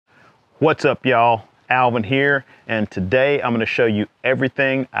What's up, y'all? Alvin here, and today I'm going to show you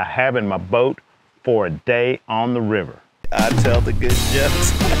everything I have in my boat for a day on the river. I tell the good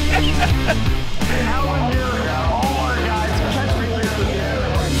jokes.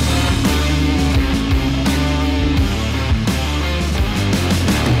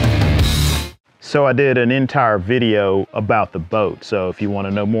 So I did an entire video about the boat. So if you want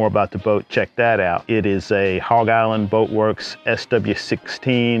to know more about the boat, check that out. It is a Hog Island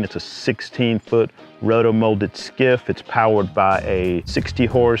SW16. It's a 16-foot roto-molded skiff. It's powered by a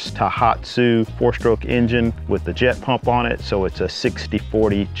 60-horse Tohatsu 4-stroke engine with the jet pump on it. So it's a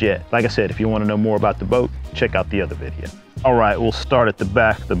 60/40 jet. Like I said, if you want to know more about the boat, check out the other video. All right, we'll start at the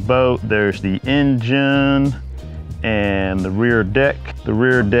back of the boat. There's the engine and the rear deck. The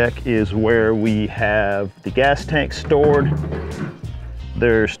rear deck is where we have the gas tanks stored.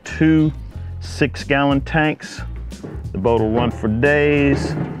 There's two 6-gallon tanks. The boat will run for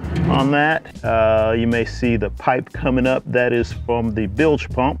days on that. You may see the pipe coming up. That is from the bilge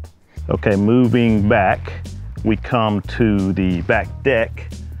pump. Okay, moving back, we come to the back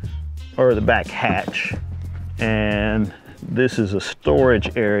deck, or the back hatch. And this is a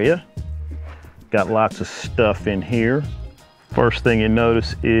storage area. Got lots of stuff in here. First thing you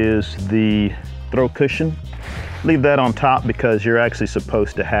notice is the throw cushion. Leave that on top because you're actually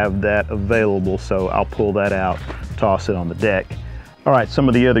supposed to have that available, so I'll pull that out, toss it on the deck. All right, some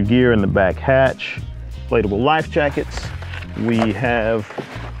of the other gear in the back hatch. Inflatable life jackets. We have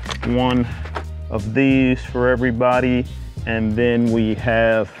one of these for everybody, and then we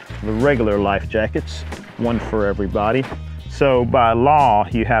have the regular life jackets, one for everybody. So by law,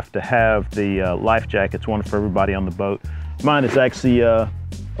 you have to have the life jackets, one for everybody on the boat. Mine is actually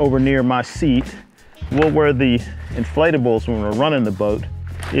over near my seat. We'll wear the inflatables when we're running the boat.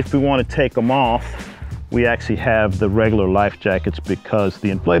 If we want to take them off, we actually have the regular life jackets because the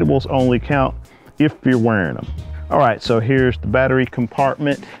inflatables only count if you're wearing them. All right, so here's the battery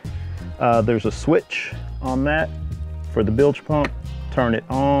compartment. There's a switch on that for the bilge pump. Turn it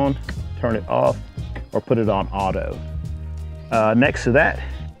on, turn it off, or put it on auto. Next to that,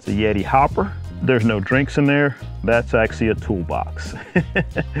 it's a Yeti hopper. There's no drinks in there. That's actually a toolbox.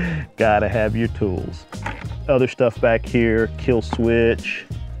 Gotta have your tools. Other stuff back here, kill switch,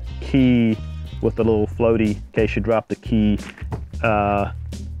 key with a little floaty in case you drop the key,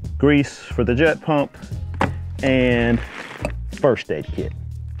 grease for the jet pump, and first aid kit.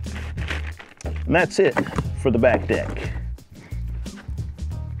 And that's it for the back deck.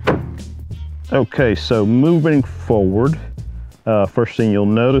 Okay, so moving forward, first thing you'll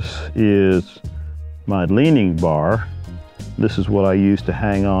notice is my leaning bar. This is what I use to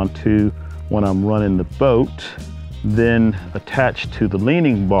hang on to when I'm running the boat. Then attached to the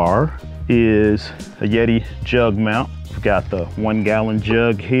leaning bar is a Yeti jug mount. We've got the 1-gallon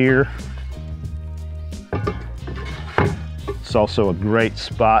jug here. It's also a great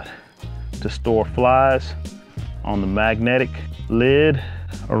spot to store flies on the magnetic lid.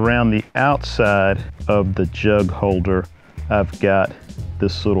 Around the outside of the jug holder, I've got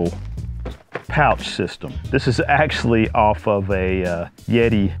this little pouch system. This is actually off of a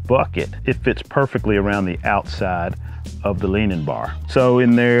Yeti bucket. It fits perfectly around the outside of the leaning bar. So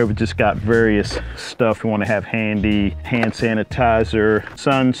in there, we just got various stuff you want to have handy. Hand sanitizer,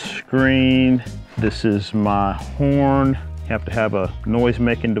 sunscreen. This is my horn. You have to have a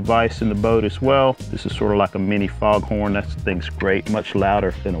noise-making device in the boat as well. This is sort of like a mini foghorn. That thing's great, much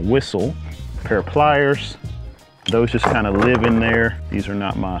louder than a whistle. A pair of pliers. Those just kind of live in there. These are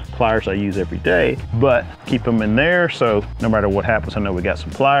not my pliers I use every day, but keep them in there so no matter what happens, I know we got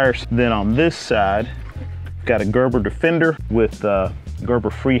some pliers. Then on this side, got a Gerber Defender with Gerber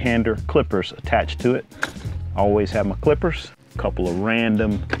Freehander clippers attached to it. Always have my clippers. A couple of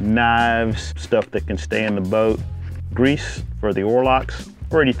random knives, stuff that can stay in the boat. Grease for the oar locks,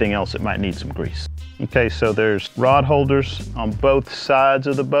 or anything else that might need some grease. Okay, so there's rod holders on both sides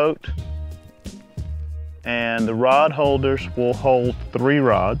of the boat. And the rod holders will hold 3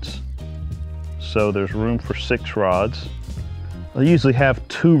 rods. So there's room for 6 rods. I usually have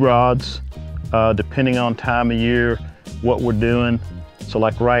 2 rods, depending on time of year, what we're doing. So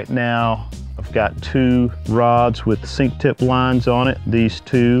like right now, I've got 2 rods with sink tip lines on it, these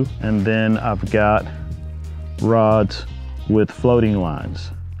 2, and then I've got rods with floating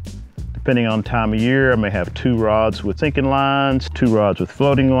lines. Depending on time of year, I may have 2 rods with sinking lines, 2 rods with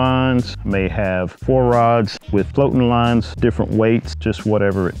floating lines. I may have 4 rods with floating lines, different weights, just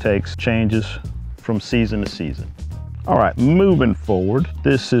whatever it takes. Changes from season to season. All right, moving forward,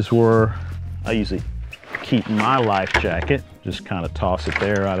 this is where I usually keep my life jacket. Just kind of toss it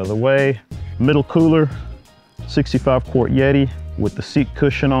there out of the way. Middle cooler, 65 quart Yeti. with the seat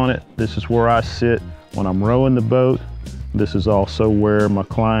cushion on it. This is where I sit when I'm rowing the boat. This is also where my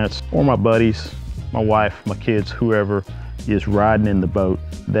clients or my buddies, my wife, my kids, whoever is riding in the boat,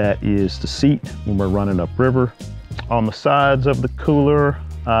 that is the seat when we're running upriver. On the sides of the cooler,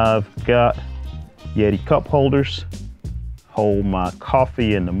 I've got Yeti cup holders, hold my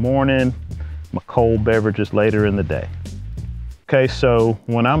coffee in the morning, my cold beverages later in the day. Okay, so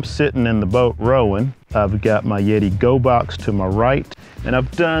when I'm sitting in the boat rowing, I've got my Yeti Go box to my right, and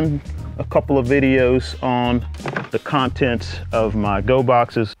I've done a couple of videos on the contents of my Go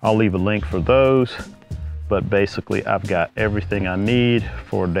boxes. I'll leave a link for those, but basically I've got everything I need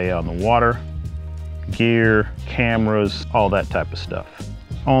for a day on the water, gear, cameras, all that type of stuff.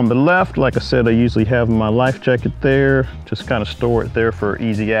 On the left, like I said, I usually have my life jacket there, just kind of store it there for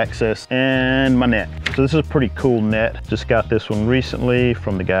easy access, and my net. So this is a pretty cool net. Just got this one recently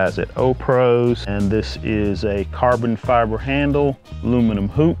from the guys at O-Pros, and this is a carbon fiber handle, aluminum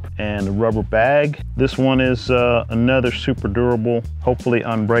hoop, and a rubber bag. This one is another super durable, hopefully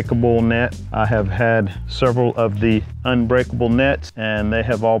unbreakable net. I have had several of the unbreakable nets, and they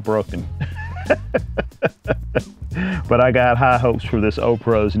have all broken. But I got high hopes for this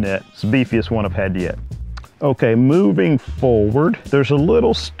O-Pros net. It's the beefiest one I've had yet. Okay, moving forward, there's a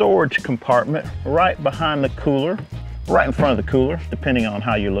little storage compartment right behind the cooler, right in front of the cooler, depending on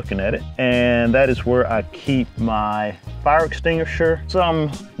how you're looking at it. And that is where I keep my fire extinguisher, some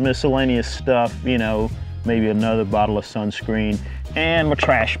miscellaneous stuff, you know, maybe another bottle of sunscreen, and my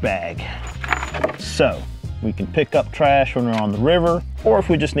trash bag. So we can pick up trash when we're on the river, or if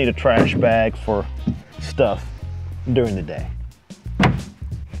we just need a trash bag for stuff during the day.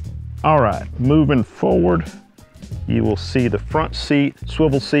 All right, moving forward, you will see the front seat,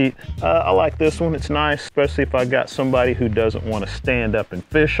 swivel seat. I like this one, it's nice, especially if I got somebody who doesn't want to stand up and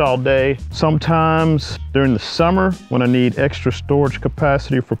fish all day. Sometimes during the summer, when I need extra storage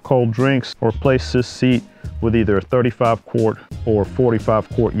capacity for cold drinks, or replace this seat with either a 35 quart or 45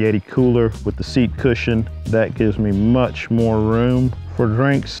 quart Yeti cooler with the seat cushion. That gives me much more room for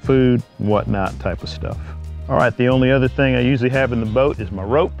drinks, food, whatnot type of stuff. All right, the only other thing I usually have in the boat is my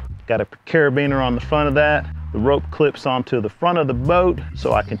rope. Got a carabiner on the front of that. The rope clips onto the front of the boat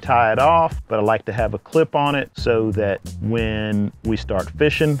so I can tie it off, but I like to have a clip on it so that when we start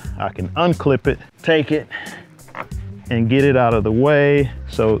fishing, I can unclip it, take it, and get it out of the way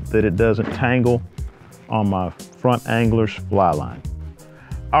so that it doesn't tangle on my front angler's fly line.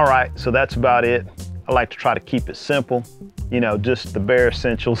 All right, so that's about it. I like to try to keep it simple, you know, just the bare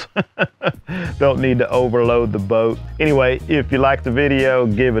essentials. Don't need to overload the boat. Anyway, if you like the video,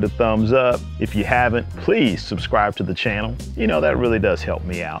 give it a thumbs up. If you haven't, please subscribe to the channel. You know, that really does help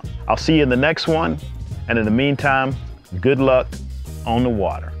me out. I'll see you in the next one. And in the meantime, good luck on the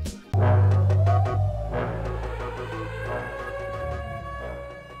water.